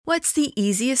What's the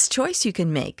easiest choice you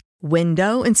can make?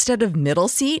 Window instead of middle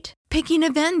seat? Picking a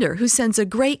vendor who sends a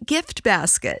great gift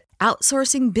basket?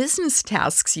 Outsourcing business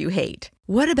tasks you hate?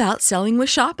 What about selling with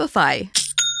Shopify?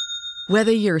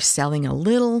 Whether you're selling a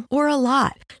little or a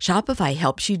lot, Shopify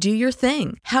helps you do your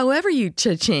thing, however you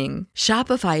cha-ching.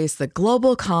 Shopify is the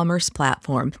global commerce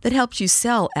platform that helps you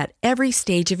sell at every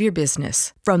stage of your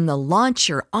business. From the launch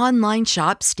your online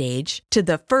shop stage to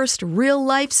the first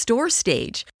real-life store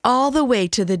stage, all the way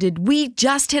to the did we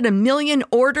just hit a million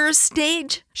orders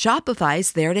stage.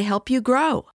 Shopify's there to help you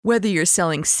grow. Whether you're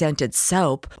selling scented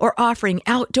soap or offering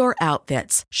outdoor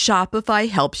outfits, Shopify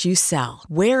helps you sell.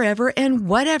 Wherever and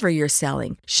whatever you're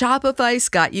selling, Shopify's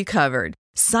got you covered.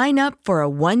 Sign up for a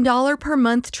 $1 per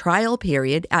month trial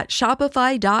period at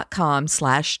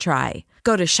shopify.com/try.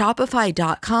 Go to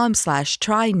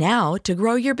shopify.com/try now to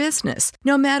grow your business,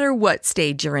 no matter what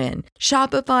stage you're in.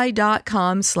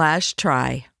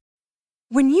 Shopify.com/try.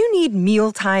 When you need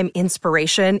mealtime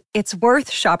inspiration, it's worth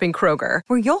shopping Kroger,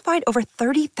 where you'll find over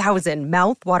 30,000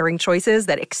 mouth-watering choices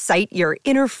that excite your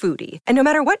inner foodie. And no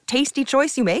matter what tasty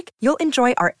choice you make, you'll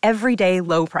enjoy our everyday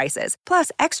low prices,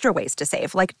 plus extra ways to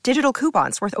save, like digital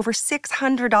coupons worth over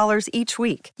 $600 each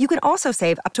week. You can also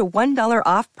save up to $1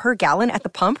 off per gallon at the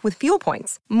pump with fuel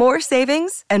points. More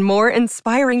savings and more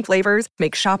inspiring flavors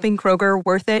make shopping Kroger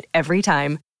worth it every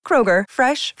time. Kroger,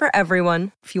 fresh for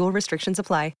everyone. Fuel restrictions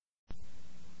apply.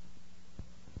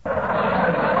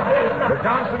 The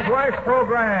Johnson's Wax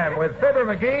Program with Fibber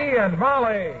McGee and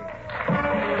Molly.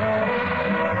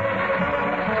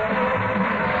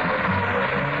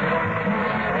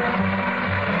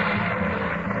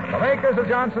 The makers of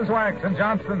Johnson's Wax and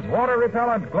Johnson's Water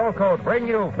Repellent Glow Coat bring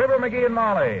you Fibber McGee and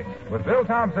Molly with Bill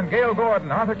Thompson, Gail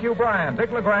Gordon, Arthur Q. Bryan,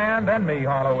 Dick LeGrand, and me,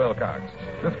 Harlow Wilcox.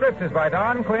 The script is by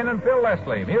Don Quinn and Phil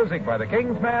Leslie. Music by the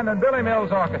Kingsmen and Billy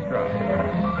Mills Orchestra.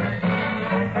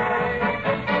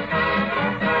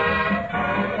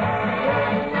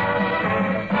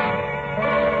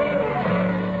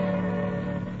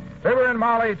 Fibber and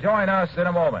Molly join us in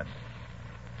a moment.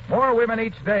 More women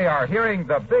each day are hearing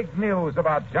the big news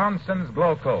about Johnson's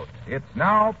Glow Coat. It's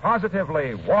now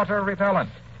positively water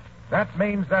repellent. That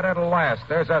means that at last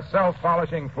there's a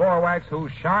self-polishing floor wax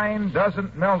whose shine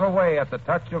doesn't melt away at the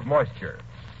touch of moisture.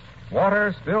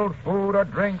 Water, spilled food, or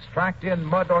drinks tracked in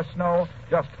mud or snow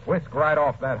just whisk right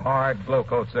off that hard Glow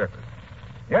Coat surface.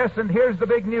 Yes, and here's the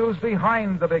big news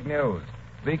behind the big news.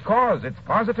 Because it's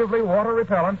positively water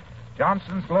repellent,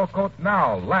 Johnson's Glow Coat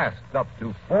now lasts up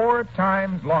to 4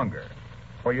 times longer.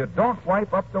 For you don't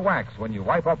wipe up the wax when you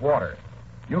wipe up water.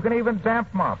 You can even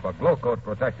damp mop a Glow Coat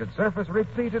protected surface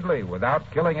repeatedly without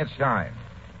killing its shine.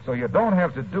 So you don't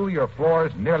have to do your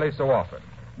floors nearly so often.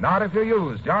 Not if you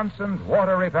use Johnson's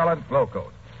Water Repellent Glow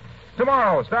Coat.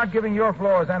 Tomorrow, start giving your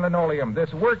floors and linoleum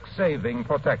this work-saving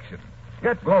protection.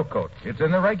 Get Glow Coat. It's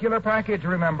in the regular package,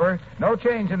 remember. No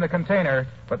change in the container,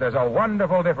 but there's a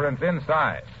wonderful difference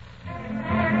inside.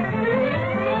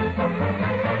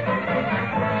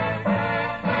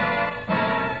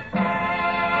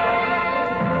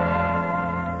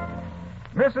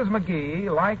 Mrs. McGee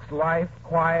likes life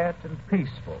quiet and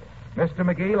peaceful. Mr.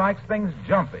 McGee likes things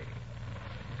jumpy.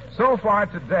 So far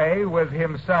today, with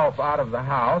himself out of the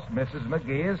house, Mrs.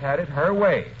 McGee has had it her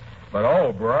way. But,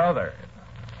 oh, brother,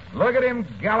 look at him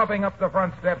galloping up the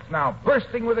front steps now,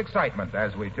 bursting with excitement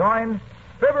as we join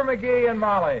Fibber McGee and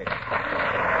Molly.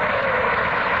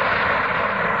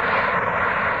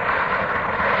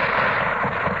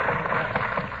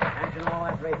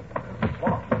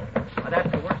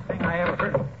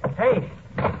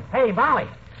 Hey, Molly,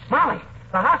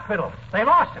 the hospital. They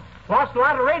lost it. Lost a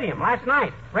lot of radium last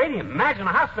night. Radium. Imagine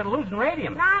a hospital losing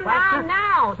radium.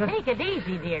 Now. Take it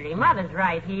easy, dearie. Mother's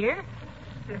right here.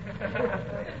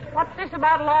 What's this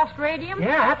about lost radium?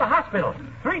 Yeah, at the hospital.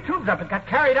 3 tubes of it got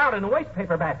carried out in a waste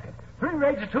paper basket. 3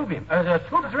 raids of tubium.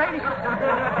 Tubes of radium?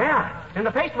 Yeah, in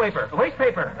the waste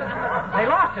paper. They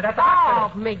lost it at the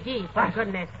hospital. Oh, McGee, for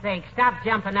goodness sake, stop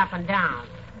jumping up and down.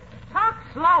 Talk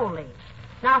slowly.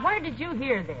 Now, where did you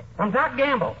hear this? From Doc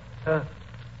Gamble. I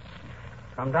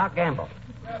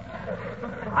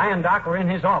and Doc were in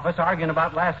his office arguing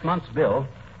about last month's bill,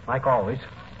 like always.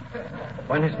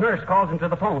 When his nurse calls him to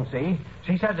the phone, see?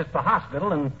 She says it's the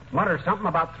hospital and mutters something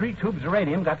about 3 tubes of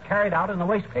radium got carried out in the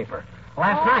waste paper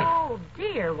last night. Oh,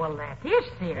 dear. Well, that is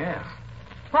serious. Yeah.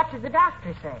 What did the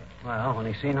doctor say? Well, when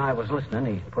he seen I was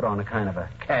listening, he put on a kind of a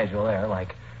casual air,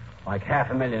 like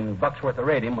 $500,000 worth of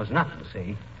radium was nothing,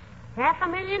 see?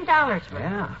 $500,000 worth?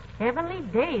 Yeah. Heavenly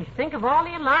days. Think of all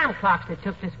the alarm clocks it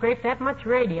took to scrape that much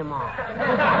radium off.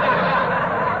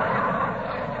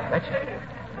 Betcha.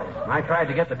 I tried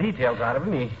to get the details out of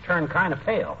him. He turned kind of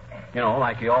pale. You know,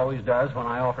 like he always does when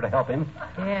I offer to help him.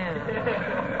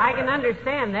 Yeah. I can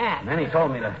understand that. And then he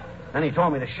told me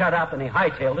to shut up, and he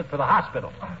hightailed it for the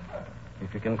hospital.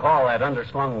 If you can call that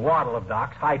underslung waddle of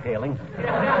Doc's hightailing.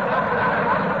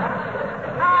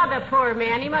 Oh, the poor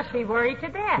man. He must be worried to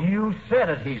death. You said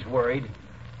it, he's worried.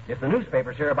 If the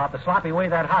newspapers hear about the sloppy way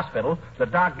that hospital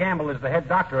that Doc Gamble is the head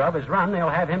doctor of is run, they'll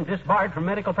have him disbarred from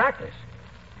medical practice.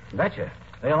 Betcha.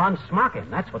 They'll unsmock him.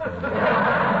 That's what they'll do.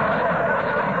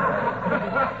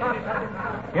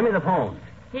 Give me the phone.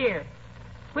 Here.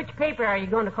 Which paper are you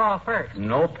going to call first?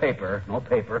 No paper.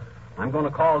 I'm going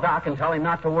to call Doc and tell him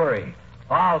not to worry.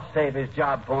 I'll save his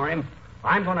job for him.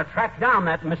 I'm going to track down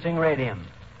that missing radium.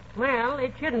 Well,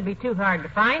 it shouldn't be too hard to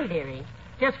find, dearie.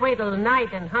 Just wait till the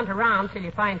night and hunt around till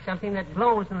you find something that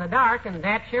glows in the dark, and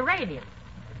that's your radium.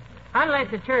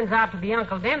 Unless it turns out to be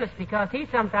Uncle Dennis, because he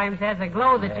sometimes has a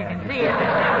glow that you can see it.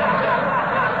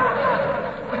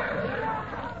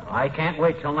 I can't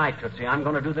wait till night, Tootsie. I'm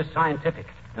going to do this scientific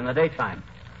in the daytime.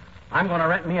 I'm going to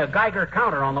rent me a Geiger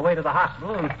counter on the way to the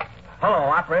hospital. And hello,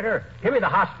 operator. Give me the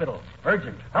hospital.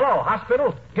 Urgent. Hello,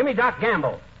 hospital. Give me Doc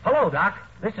Gamble. Hello, Doc.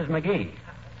 This is McGee.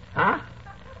 Huh?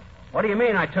 What do you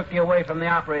mean I took you away from the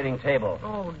operating table?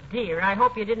 Oh, dear. I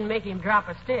hope you didn't make him drop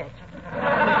a stitch.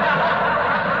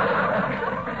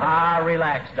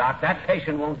 Relax, Doc. That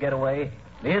patient won't get away.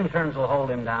 The interns will hold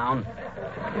him down.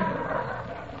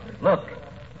 Look,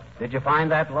 did you find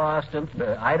that lost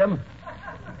item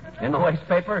in the waste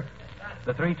paper?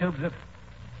 The 3 tubes of...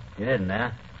 You didn't, eh?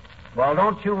 Well,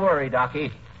 don't you worry,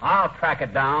 Docie. I'll track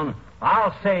it down.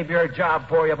 I'll save your job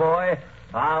for you, boy.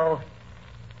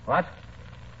 What?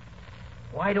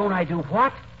 Why don't I do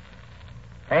what?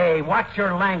 Hey, watch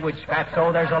your language,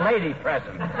 Fatso. There's a lady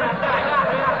present.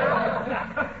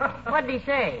 What'd he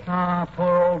say?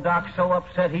 Poor old Doc's so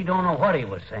upset he don't know what he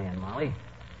was saying, Molly.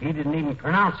 He didn't even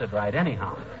pronounce it right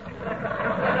anyhow.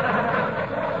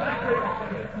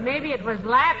 Maybe it was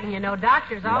Latin, you know.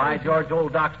 Doctors always... By George,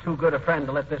 old Doc's too good a friend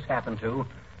to let this happen to.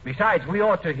 Besides, we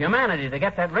owe it to humanity to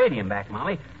get that radium back,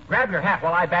 Molly. Grab your hat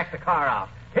while I back the car out.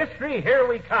 History, here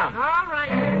we come. All right.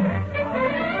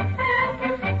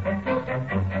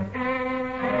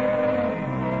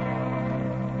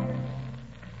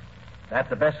 That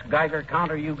the best Geiger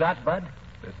counter you got, Bud?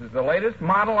 This is the latest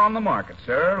model on the market,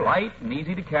 sir. Light and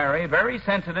easy to carry, very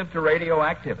sensitive to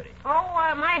radioactivity.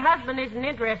 My husband isn't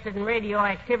interested in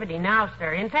radioactivity now,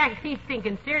 sir. In fact, he's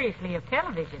thinking seriously of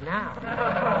television now.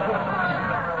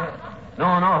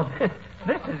 No.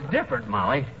 This is different,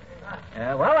 Molly.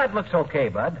 Well, that looks okay,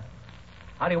 Bud.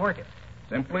 How do you work it?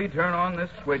 Simply turn on this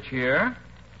switch here,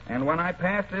 and when I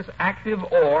pass this active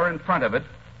ore in front of it,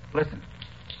 listen.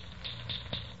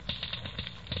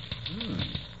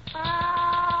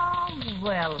 Oh,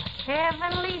 well,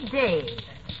 heavenly days.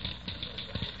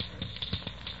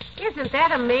 Isn't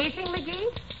that amazing,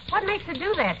 McGee? What makes it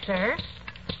do that, sir?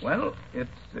 Well, it's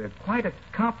quite a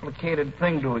complicated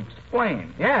thing to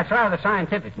explain. Yeah, it's rather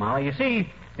scientific, Molly. You see,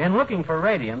 in looking for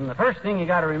radium, the first thing you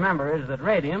got to remember is that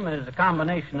radium is a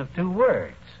combination of 2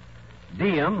 words.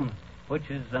 Diem, which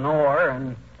is an ore,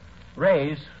 and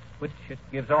rays, which it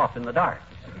gives off in the dark.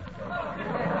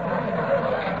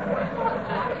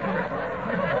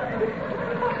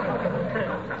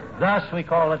 Thus, we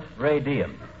call it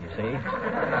radium, you see.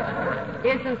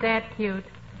 Isn't that cute?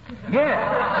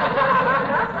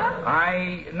 Yeah.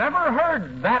 I never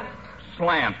heard that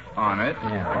slant on it.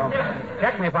 Yeah, well,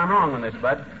 check me if I'm wrong on this,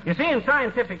 Bud. You see, in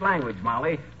scientific language,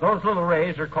 Molly, those little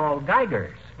rays are called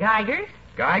Geigers. Geigers?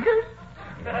 Geigers?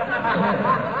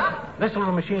 This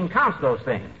little machine counts those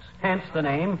things, hence the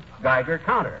name Geiger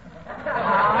counter.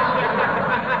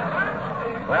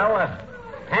 Well,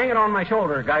 hang it on my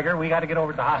shoulder, Geiger. We got to get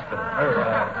over to the hospital.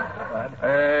 Bud.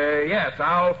 Yes,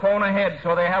 I'll phone ahead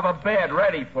so they have a bed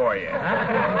ready for you.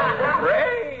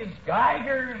 Rays,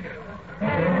 Geigers.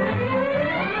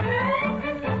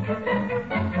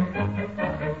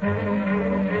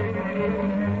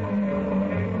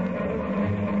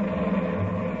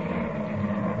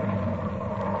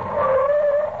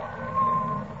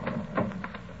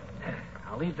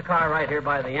 I'll leave the car right here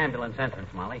by the ambulance entrance,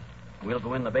 Molly. We'll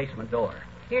go in the basement door.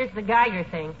 Here's the Geiger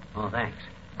thing. Oh, thanks.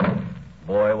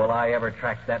 Boy, will I ever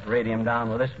track that radium down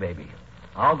with this baby.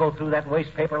 I'll go through that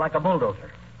waste paper like a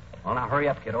bulldozer. Well, now, hurry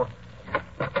up, kiddo.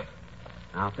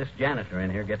 Now, if this janitor in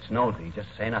here gets nosy, just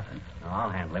say nothing. I'll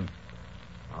handle him.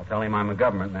 I'll tell him I'm a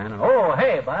government man. And, oh,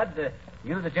 hey, Bud,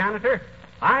 you the janitor?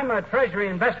 I'm a Treasury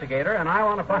investigator, and I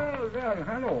want to find... Well,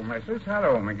 hello, missus.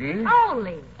 Hello, McGee.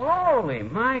 Holy,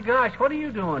 my gosh, what are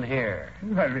you doing here?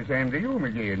 Well, the same to you,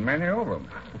 McGee, and many of them.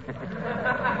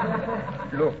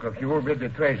 Look, if you're with the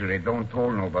Treasury, don't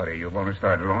tell nobody you're going to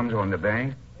start loans on the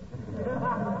bank.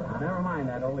 Never mind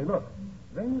that, Ole. Look.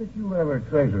 When was you ever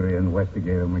Treasury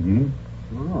investigator, McGee?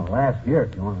 Oh, last year,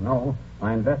 if you want to know.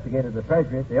 I investigated the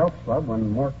treasury at the Elks Club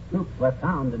when more troops left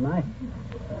town, didn't I?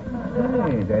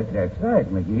 Hey, that's right,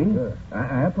 McGee. Sure.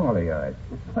 I apologize.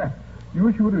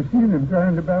 You should have seen him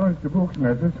trying to balance the books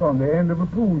message on the end of a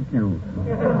pool cue.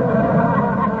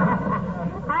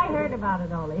 I heard about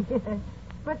it, Ole.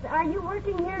 But are you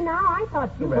working here now? I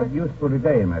thought you were... Well, just for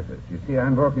today, message. You see,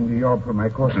 I'm working the job for my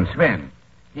cousin Sven.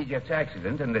 He gets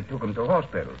accident, and they took him to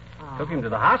hospital. Took him to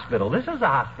the hospital. This is a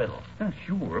hospital.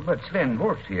 Sure, but Sven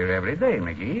works here every day,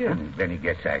 McGee, and when he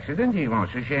gets accident, he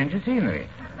wants to change the scenery.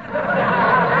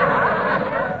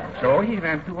 So he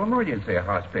went to emergency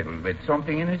hospital with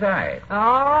something in his eye.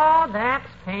 Oh, that's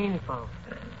painful.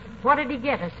 What did he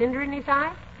get, a cinder in his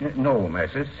eye? No,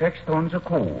 missus, 6 tons of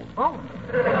coal. Oh.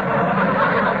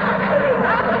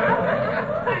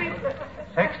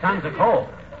 6 tons of coal.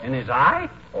 In his eye?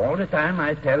 All the time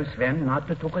I tell Sven not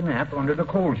to take a nap under the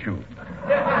coal chute.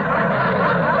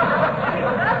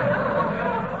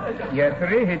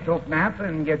 Yesterday he took nap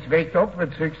and gets waked up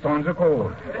with 6 tons of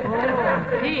coal.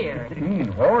 Oh, dear.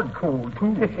 Hard coal,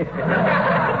 too.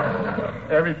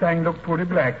 Everything looked pretty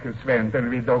black to Sven till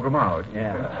we dug him out.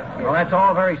 Yeah. Well, that's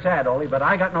all very sad, Ole, but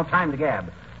I got no time to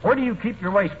gab. Where do you keep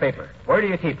your waste paper? Where do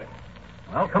you keep it?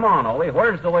 Well, come on, Ole.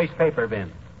 Where's the waste paper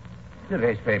bin? The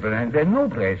waste paper ain't in no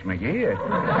place, McGee.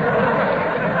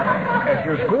 It's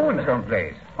just going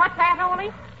someplace. What's that,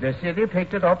 Ole? The city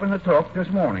picked it up in the truck this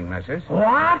morning, missus.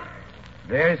 What?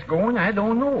 Where it's going, I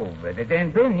don't know, but it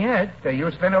ain't been yet.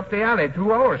 You spent up the alley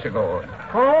 2 hours ago.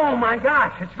 Oh, my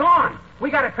gosh, it's gone.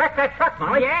 We got to track that truck,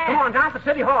 Molly. Yeah. Come on, down to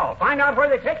City Hall. Find out where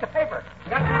they take the paper.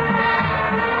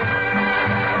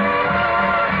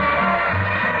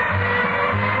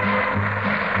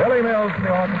 Billy Mills in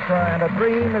the orchestra, and a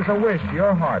dream is a wish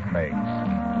your heart makes.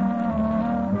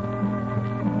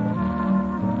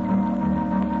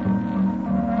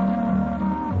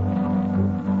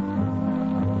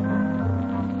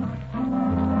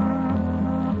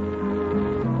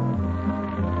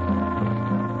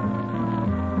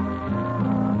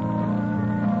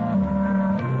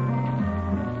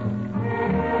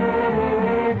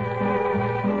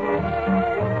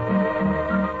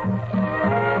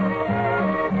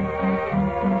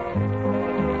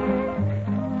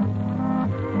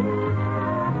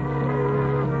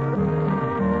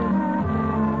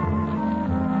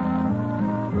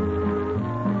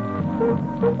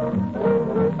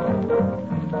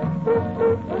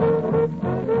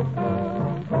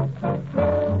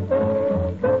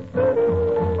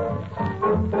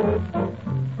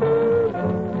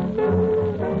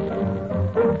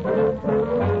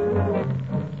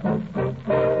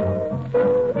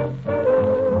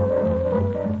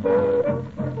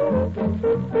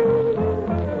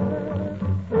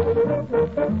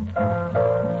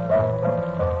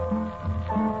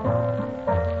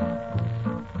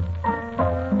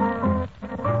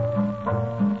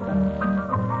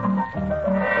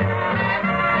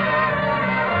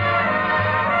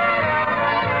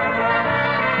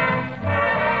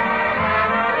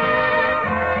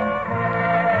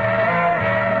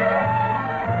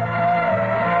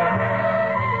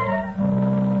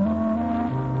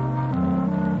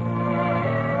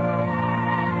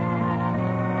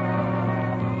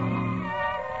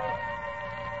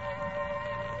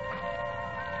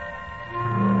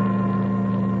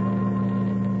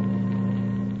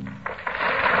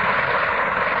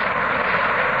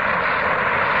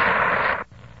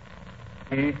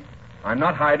 I'm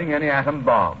not hiding any atom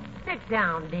bomb. Sit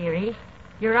down, dearie.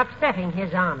 You're upsetting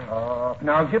his honor.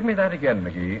 Now, give me that again,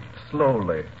 McGee.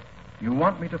 Slowly. You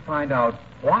want me to find out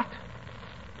what?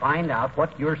 Find out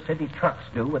what your city trucks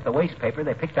do with the waste paper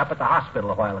they picked up at the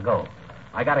hospital a while ago.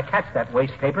 I got to catch that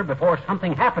waste paper before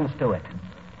something happens to it.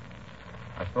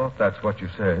 I thought that's what you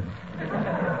said.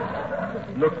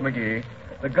 Look, McGee,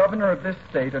 the governor of this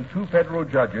state and 2 federal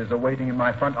judges are waiting in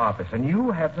my front office, and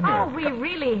you have the nerve. Oh, we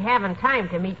really haven't time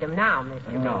to meet them now,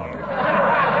 Mr. No. Mayor.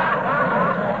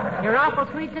 You're awful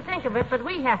sweet to think of it, but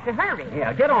we have to hurry.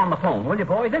 Yeah, get on the phone, will you,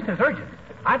 boy? This is urgent.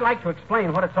 I'd like to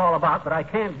explain what it's all about, but I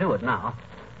can't do it now.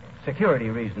 Security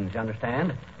reasons, you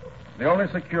understand? The only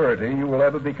security you will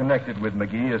ever be connected with,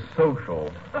 McGee, is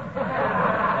social.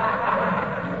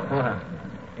 Well,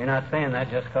 you're not saying that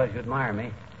just because you admire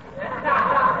me.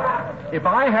 If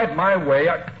I had my way,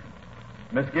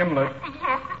 Miss Gimlet.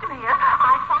 Yes, Mr. Mayor.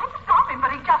 I tried to stop him,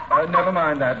 but he just won't. Never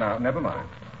mind that now. Never mind.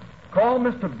 Call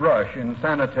Mr. Brush in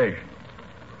sanitation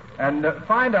and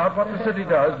find out what the city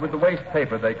does with the waste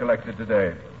paper they collected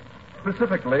today.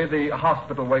 Specifically, the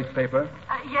hospital waste paper.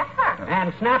 Yes, sir.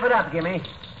 And snap it up, Gimme.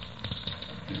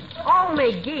 Oh,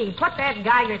 McGee, put that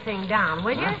Geiger thing down,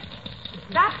 will you?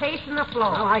 Stop pacing the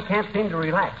floor. Well, I can't seem to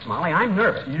relax, Molly. I'm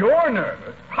nervous. You're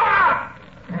nervous. Ha!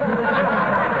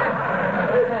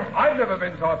 I've never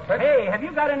been so upset. Hey, have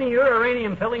you got any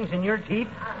uranium fillings in your teeth?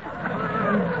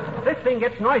 This thing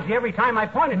gets noisy every time I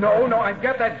point it. No, and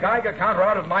get that Geiger counter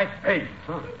out of my face.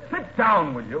 Huh. Sit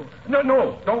down, will you?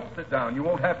 No, don't sit down. You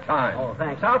won't have time. Oh,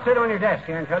 thanks. I'll sit on your desk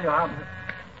here and tell you how...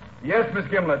 Yes, Miss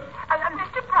Gimlet.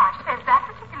 Mr. Brush says that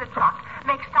particular truck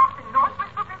makes stops in North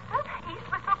Wistful Vista, East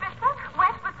Wistful Vista,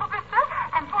 West Wistful Vista,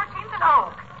 and 14th and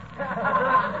Oak.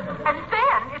 And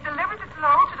then it delivers its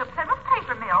load to the Plymouth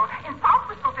Paper Mill in South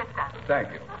Wistful Vista.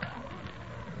 Thank you.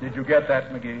 Did you get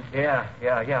that, McGee? Yeah,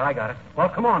 I got it. Well,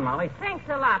 come on, Molly. Thanks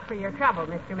a lot for your trouble,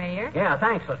 Mr. Mayor. Yeah,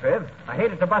 thanks, Latriv. I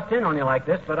hated to bust in on you like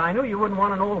this, but I knew you wouldn't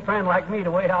want an old friend like me to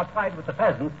wait outside with the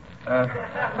pheasants.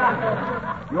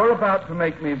 You're about to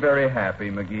make me very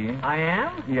happy, McGee. I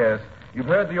am? Yes. You've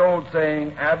heard the old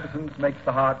saying, absence makes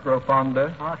the heart grow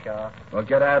fonder? Oh, sure. Well,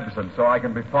 get absent so I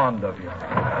can be fond of you. North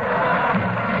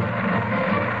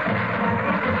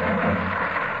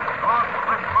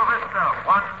Wistful Vista,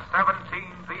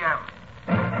 1:17 p.m.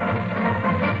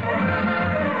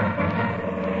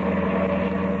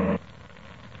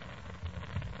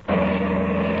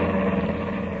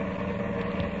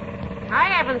 I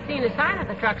haven't seen a sign of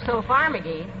the truck so far,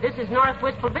 McGee. This is North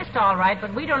Wistful Vista, all right,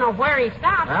 but we don't know where he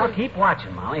stops. Well, keep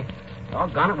watching, Molly.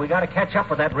 Doggone it, we got to catch up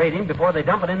with that radium before they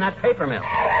dump it in that paper mill.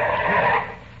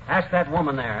 Ask that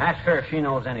woman there. Ask her if she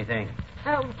knows anything.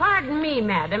 Pardon me,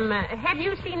 madam. Have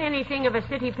you seen anything of a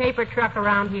city paper truck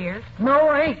around here? No,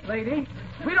 I ain't, lady.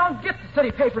 We don't get the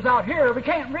city papers out here. We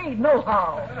can't read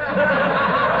nohow.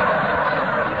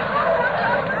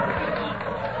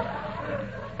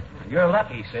 You're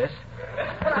lucky, sis.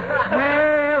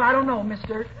 Well, I don't know,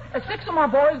 mister. 6 of my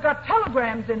boys got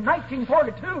telegrams in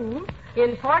 1942.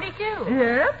 In 42?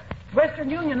 Yes. Western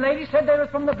Union lady said they was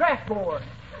from the draft board.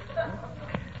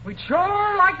 We'd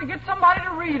sure like to get somebody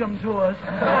to read them to us.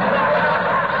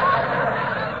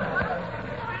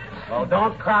 Well,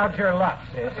 don't crowd your luck,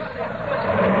 sis.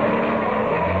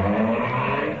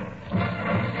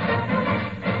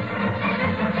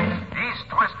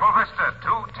 East Wistful Vista,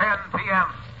 2:10 p.m.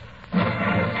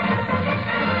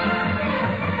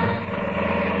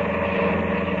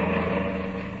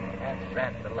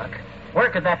 That's the luck. Where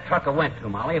could that truck have went to,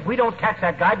 Molly? If we don't catch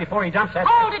that guy before he dumps that...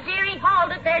 Hold it, dearie.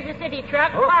 Hold it. There's a city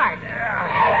truck. Oh. Hard.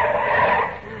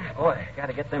 Boy, got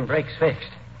to get them brakes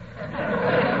fixed.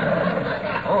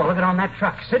 Oh, look at on that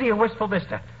truck. City of Wistful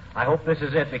Vista. I hope this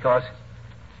is it because...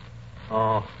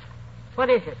 Oh, What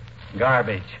is it?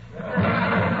 garbage. 4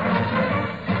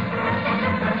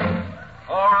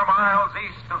 miles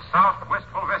east of South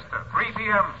Wistful Vista, 3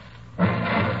 p.m.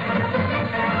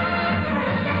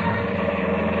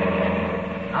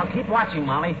 Now keep watching,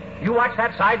 Molly. You watch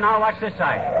that side and I'll watch this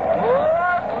side.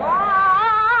 Oh,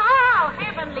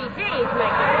 heavenly days,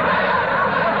 Mickey.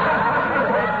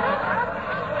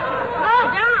 Slow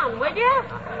down, would you?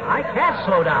 I can't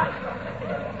slow down.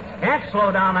 Can't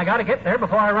slow down. I got to get there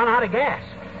before I run out of gas.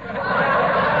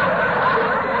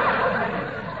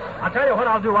 I'll tell you what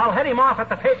I'll do. I'll head him off at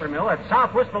the paper mill at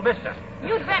South Wistful Vista.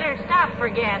 You'd better stop for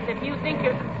gas if you think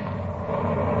you're...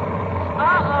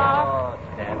 Uh-oh. Oh,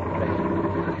 damn.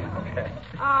 Okay.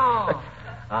 Oh.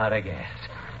 Out of gas.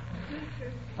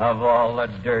 Of all the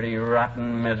dirty,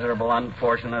 rotten, miserable,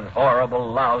 unfortunate,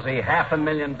 horrible, lousy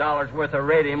 $500,000 worth of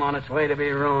radium on its way to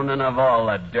be ruined, and of all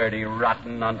the dirty,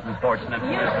 rotten, unfortunate...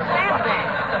 You said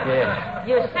that. Yeah.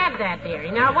 You said that,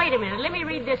 dearie. Now, wait a minute. Let me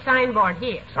read this signboard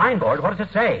here. Signboard? What does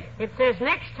it say? It says,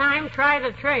 next time, try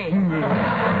the train. 3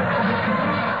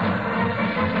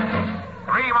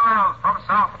 miles from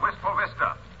South Wistful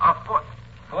Vista, afoot,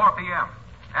 4 p.m.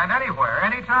 And anywhere,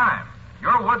 anytime.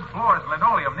 Your wood floors and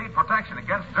linoleum need protection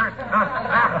against dirt, dust, and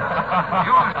damp.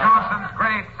 Use Johnson's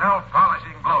great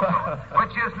self-polishing glow coat,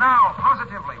 which is now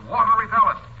positively water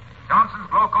repellent. Johnson's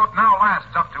glow coat now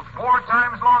lasts up to 4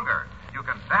 times longer. You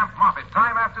can damp mop it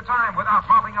time after time without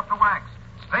mopping up the wax.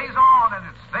 Stays on and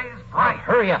it stays bright.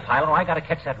 Hurry up, Hilo. I got to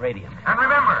catch that radium. And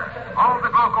remember, all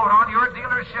the glow coat on your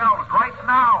dealer's shelves right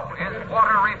now is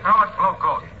water repellent glow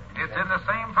coat. It's in the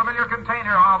same familiar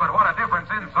container, all but what a difference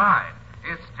inside.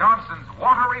 It's Johnson's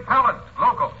water repellent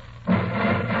glow coat.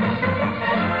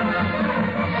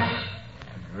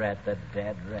 Drat the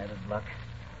dad-ratted luck.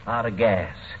 Out of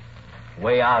gas.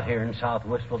 Way out here in South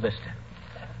Wistful Vista.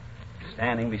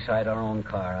 Standing beside our own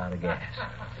car out of gas.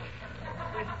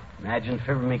 Imagine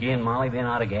Fibber McGee and Molly being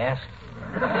out of gas.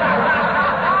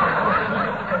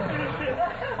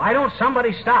 Why don't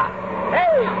somebody stop?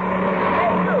 Hey!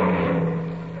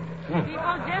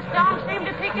 People just don't seem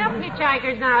to pick up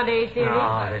hitchhikers nowadays, dearie.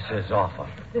 Oh, this is awful.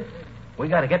 We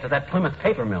got to get to that Plymouth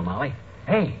paper mill, Molly.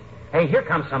 Hey, here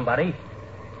comes somebody.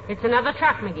 It's another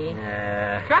truck, McGee.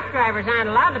 Truck drivers aren't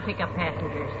allowed to pick up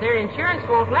passengers. Their insurance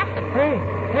won't let them.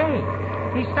 Hey,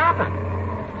 he's stopping.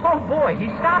 Oh, boy,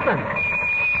 he's stopping.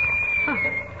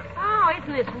 Oh,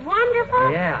 isn't this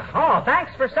wonderful? Yeah. Oh,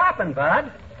 thanks for stopping,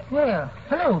 Bud. Well,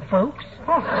 hello, folks.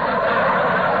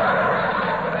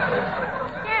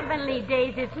 Heavenly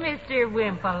days, it's Mr.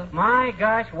 Wimple. My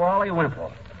gosh, Wally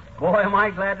Wimple. Boy, am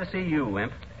I glad to see you,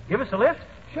 Wimp. Give us a lift?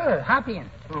 Sure, hop in.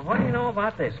 Well, what do you know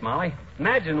about this, Molly?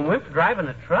 Imagine Wimp driving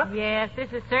a truck. Yes,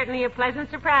 this is certainly a pleasant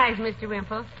surprise, Mr.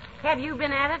 Wimple. Have you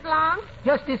been at it long?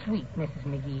 Just this week, Mrs.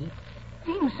 McGee.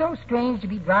 Seems so strange to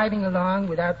be driving along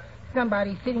without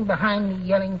somebody sitting behind me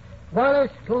yelling,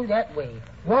 Wallace, go that way.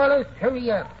 Wallace,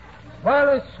 hurry up.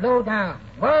 Wallace, slow down.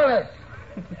 Wallace.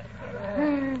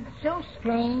 So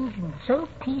strange and so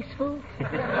peaceful.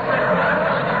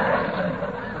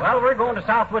 Well, we're going to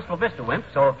South Wistful Vista, Wimp,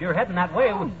 so if you're heading that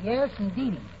way... Oh, yes,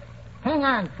 indeedy. Hang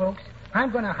on, folks.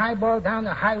 I'm going to highball down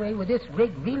the highway with this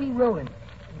rig really rolling.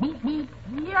 Beep, beep,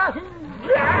 yahoo!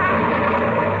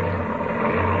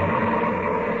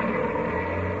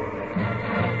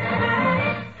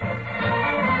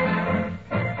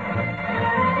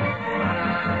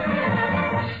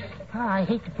 I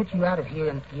hate to put you out of here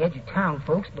on the edge of town,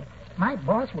 folks, but my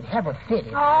boss would have a fit.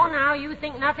 Oh, now, you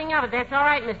think nothing of it. That's all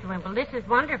right, Mr. Wimple. This is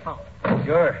wonderful.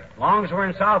 Sure. As long as we're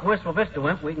in South Wistful Vista,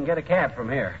 Wimp, we can get a cab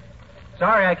from here.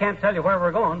 Sorry I can't tell you where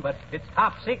we're going, but it's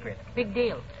top secret. Big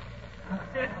deal.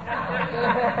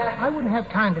 I wouldn't have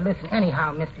time to listen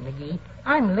anyhow, Mr. McGee.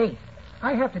 I'm late.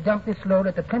 I have to dump this load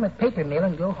at the Plymouth paper mill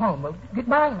and go home. Well,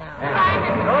 goodbye now. Goodbye,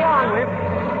 Mr. Go on, Wimp.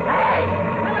 Hey,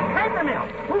 Plymouth paper mill.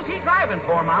 Who's he driving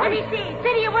for, Molly? Let me see.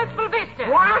 City of Wistful Vista.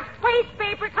 What? Waste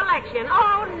paper collection.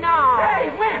 Oh, no. Hey,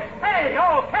 Wimp. Hey,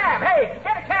 oh, cab. Hey,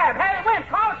 get a cab. Hey, Wimp,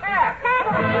 call a cab.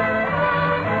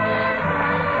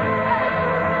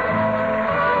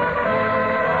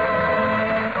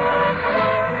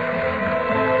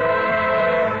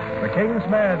 The King's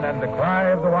Men and the Cry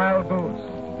of the Wild Goose.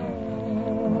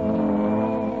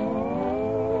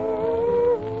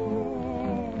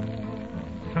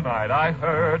 Tonight I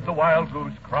heard the wild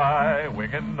goose cry,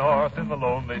 winging north in the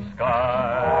lonely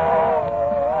sky.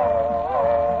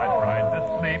 I tried to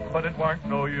sleep, but it weren't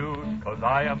no use, 'cause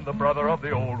I am the brother of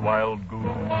the old wild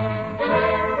goose.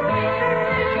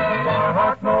 My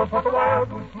heart knows what the wild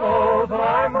goose knows, and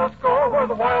I must go where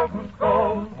the wild goose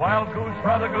goes. Wild goose,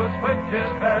 brother goose, which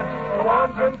is best? The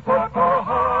wandering foot or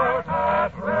heart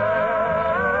at rest?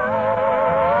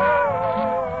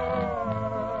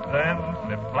 Then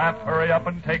flip-flap, hurry up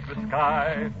and take the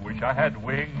sky. Wish I had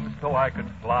wings so I could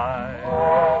fly.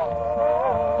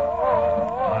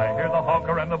 I hear the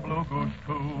honker and the blue goose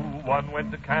too. One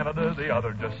went to Canada, the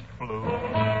other just flew.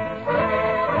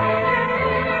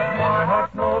 My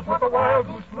heart knows what the wild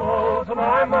goose knows, and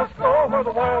I must go where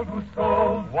the wild goose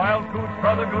goes. Wild goose,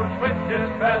 brother goose, which is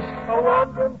best? A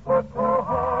wandering foot or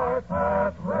heart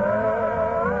at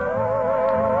rest?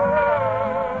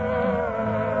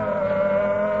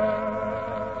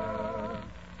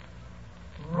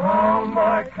 Round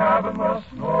my cabin the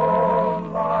snow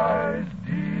lies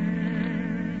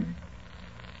deep.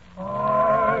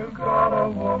 I've got a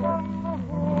woman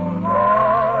who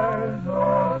lies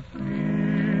asleep.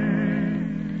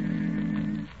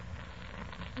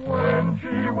 When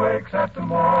she wakes at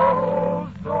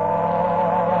tomorrow's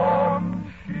dawn,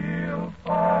 she'll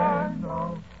find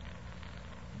out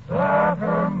that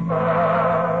her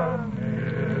man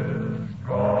is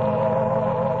gone.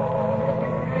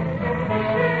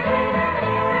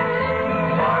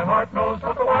 My heart knows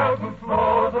what the wild goose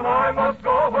knows, and I must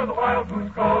go where the wild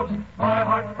goose goes. My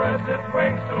heart spreads its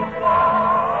wings to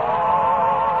fly.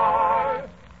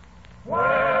 When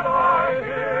I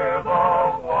hear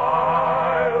the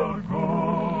wild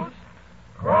goose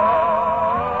cry.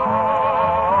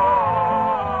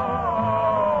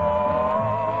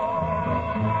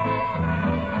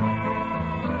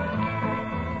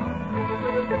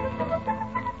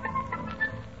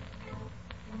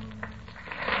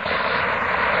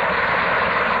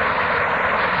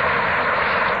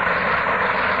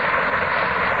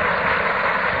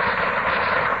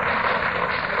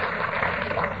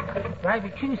 Driver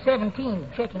 217,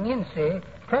 checking in, sir.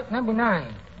 Truck number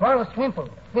 9, Wallace Wimple,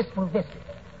 Wistful Vista.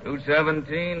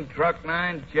 217, truck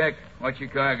 9, check. What's your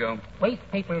cargo? Waste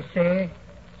paper, sir.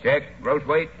 Check. Gross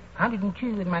weight?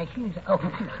 102 with my shoes. Oh,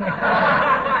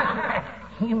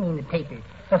 you mean the paper.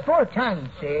 4 tons,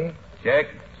 sir. Check.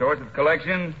 Source of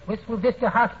collection? Wistful Vista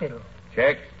Hospital.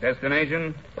 Check.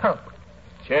 Destination? Pulp.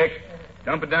 Check.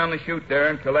 Dump it down the chute there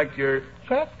and collect your...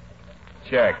 Check?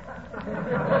 Check. Oh,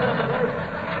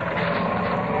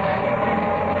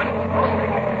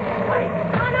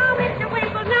 no, Mr.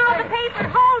 Wimple, no, the paper.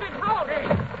 Hold it.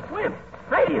 Wimp!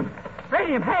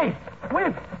 Radium, hey!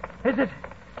 Wimp! Is it...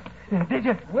 Did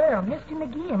you... Well, Mr.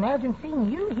 McGee, imagine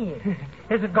seeing you here.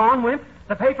 Is it gone, Wimp?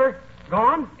 The paper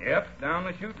gone? Yep, down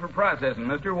the chute for processing,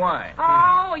 mister. Why?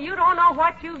 Oh, you don't know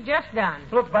what you've just done.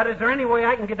 Look, Bud, is there any way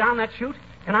I can get down that chute?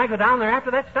 Can I go down there after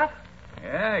that stuff?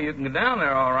 Yeah, you can go down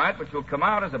there all right, but you'll come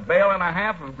out as a bale and a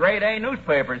half of grade A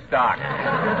newspaper stock.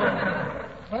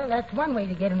 Well, that's one way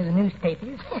to get into the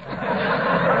newspapers.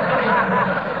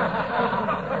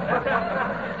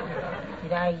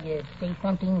 Did I say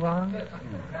something wrong?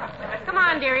 Come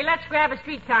on, dearie, let's grab a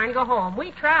streetcar and go home.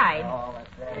 We tried. Oh, that's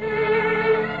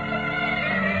right.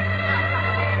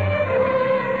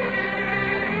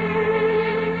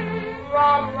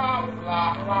 La, la,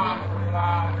 la, la, la,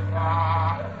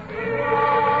 la.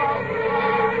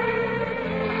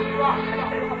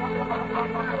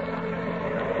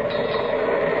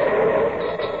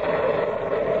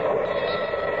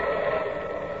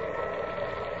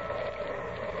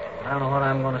 I don't know what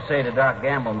I'm going to say to Doc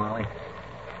Gamble, Molly.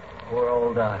 Poor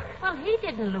old Doc. Well, he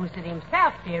didn't lose it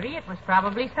himself, dearie. It was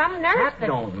probably some nurse That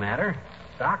don't matter.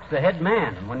 Doc's the head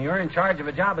man, and when you're in charge of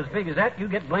a job as big as that, you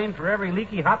get blamed for every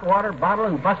leaky hot water bottle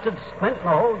and busted splint in the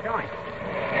whole joint.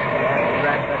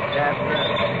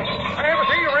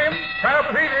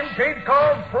 Trapezium, change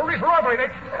called police robbery,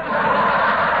 Nick.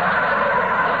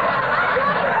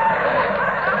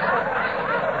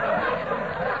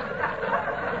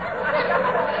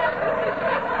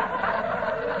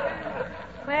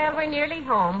 Well, we're nearly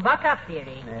home. Buck up,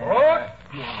 dearie. What?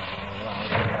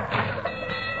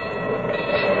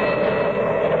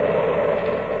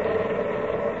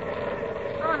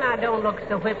 Oh, now, don't look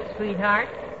so whipped, sweetheart.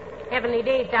 Heavenly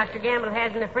days, Dr. Gamble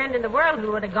hasn't a friend in the world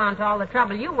who would have gone to all the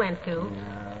trouble you went to.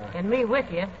 And me with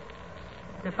you.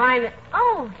 To find that...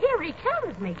 Oh, here he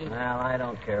comes, Mickey. Well, I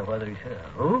don't care whether he should.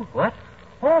 Who? What?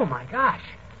 Oh, my gosh.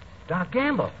 Doc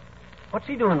Gamble. What's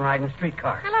he doing riding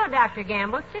streetcars? Hello, Dr.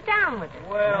 Gamble. Sit down with us.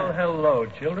 Well, hello,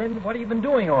 children. What have you been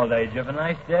doing all day? Did you have a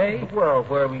nice day? Well,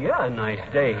 where we are, a nice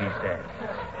day, he said.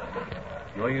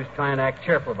 No use trying to act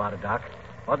cheerful about it, Doc.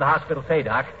 What'd the hospital say,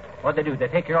 Doc? What'd they do? They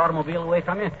take your automobile away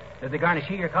from you? Did they garnish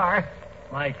your car?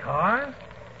 My car?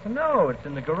 No, it's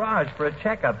in the garage for a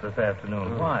checkup this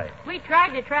afternoon. Why? We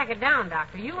tried to track it down,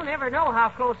 Doctor. You'll never know how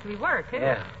close we were, too.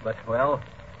 Yeah, but, well,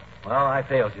 I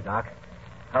failed you, Doc.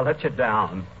 I let you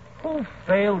down. Who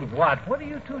failed what? What are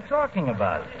you two talking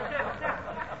about?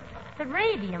 The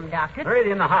radium, Doctor. The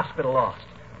radium the hospital lost.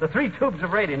 The 3 tubes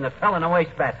of radium that fell in a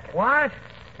wastebasket. What?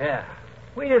 Yeah.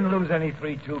 We didn't lose any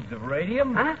 3 tubes of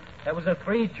radium. Huh? That was a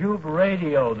 3-tube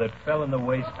radio that fell in the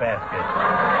wastebasket.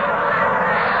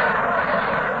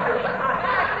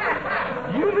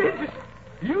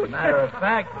 You As a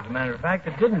matter of fact,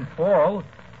 it didn't fall.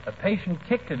 A patient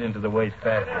kicked it into the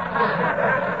wastebasket.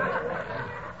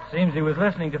 Seems he was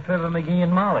listening to Fibber McGee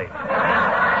and Molly.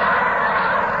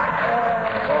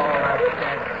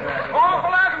 Call for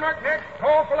Lazimer, Nick.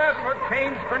 Call for Lazimer.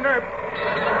 Change for nerve.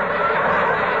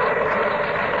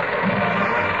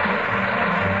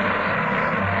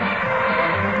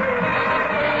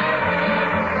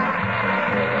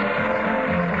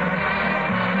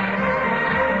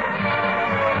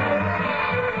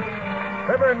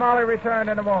 Fibber and Molly return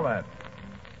in a moment.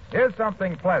 Here's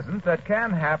something pleasant that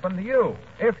can happen to you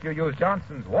if you use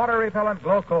Johnson's water-repellent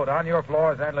glow coat on your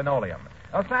floors and linoleum.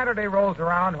 A Saturday rolls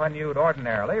around when you'd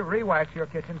ordinarily re-wax your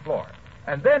kitchen floor.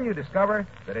 And then you discover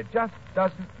that it just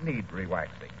doesn't need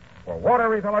re-waxing. For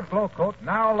water-repellent glow coat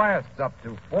now lasts up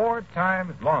to 4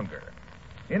 times longer.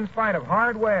 In spite of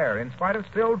hard wear, in spite of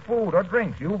spilled food or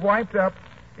drinks you've wiped up,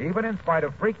 even in spite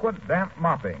of frequent damp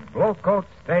mopping, glow coat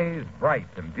stays bright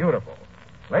and beautiful.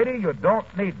 Lady, you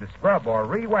don't need to scrub or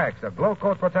re-wax a Glow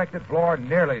Coat protected floor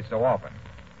nearly so often.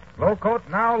 Glow Coat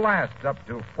now lasts up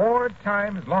to 4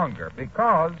 times longer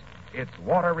because it's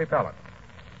water repellent.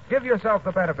 Give yourself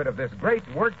the benefit of this great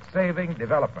work-saving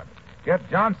development. Get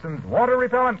Johnson's water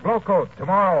repellent Glow Coat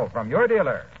tomorrow from your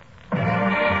dealer.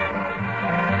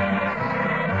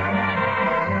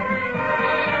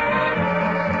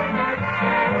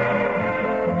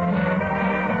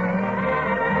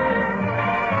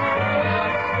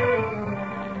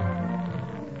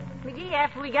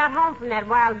 After we got home from that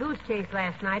wild goose chase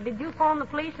last night, did you phone the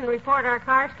police and report our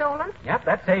car stolen? Yep,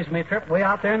 that saves me a trip way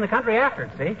out there in the country after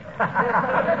it, see?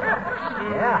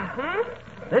 Yeah.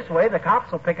 Mm-hmm. This way, the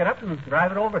cops will pick it up and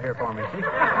drive it over here for me, see?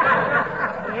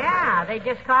 Yeah, they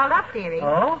just called up, dearie.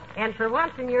 Oh? And for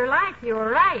once in your life, you were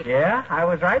right. Yeah, I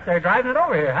was right. They're driving it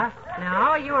over here, huh?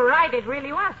 No, you were right. It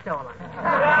really was stolen.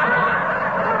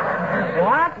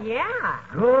 What? Yeah.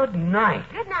 Good night.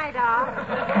 Good night, all.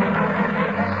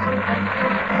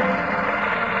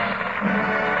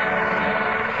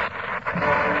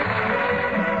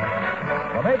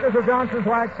 The makers of Johnson's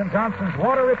Wax and Johnson's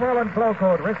Water Repellent Glow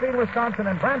Coat, Racine, Wisconsin,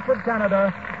 and Brantford,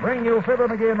 Canada, bring you Fibber,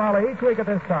 McGee, and Molly each week at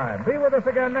this time. Be with us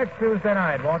again next Tuesday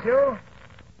night, won't you?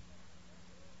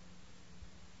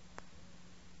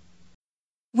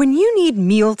 When you need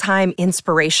mealtime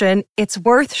inspiration, it's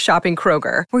worth shopping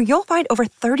Kroger, where you'll find over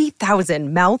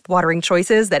 30,000 mouth-watering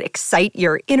choices that excite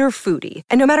your inner foodie.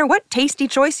 And no matter what tasty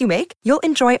choice you make, you'll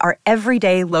enjoy our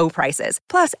everyday low prices,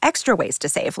 plus extra ways to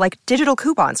save, like digital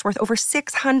coupons worth over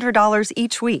 $600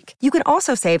 each week. You can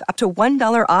also save up to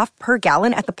 $1 off per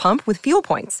gallon at the pump with fuel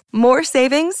points. More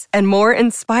savings and more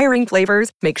inspiring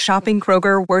flavors make shopping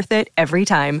Kroger worth it every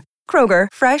time. Kroger,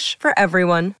 fresh for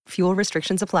everyone. Fuel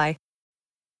restrictions apply.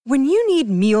 When you need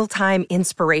mealtime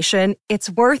inspiration,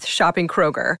 it's worth shopping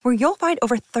Kroger, where you'll find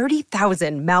over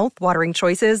 30,000 mouth-watering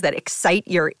choices that excite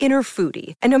your inner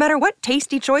foodie. And no matter what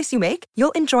tasty choice you make,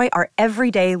 you'll enjoy our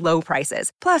everyday low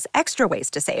prices, plus extra ways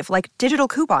to save, like digital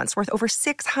coupons worth over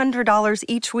 $600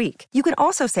 each week. You can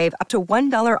also save up to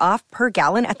 $1 off per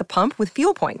gallon at the pump with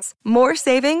fuel points. More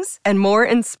savings and more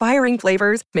inspiring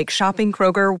flavors make shopping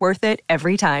Kroger worth it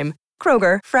every time.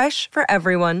 Kroger, fresh for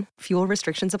everyone. Fuel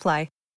restrictions apply.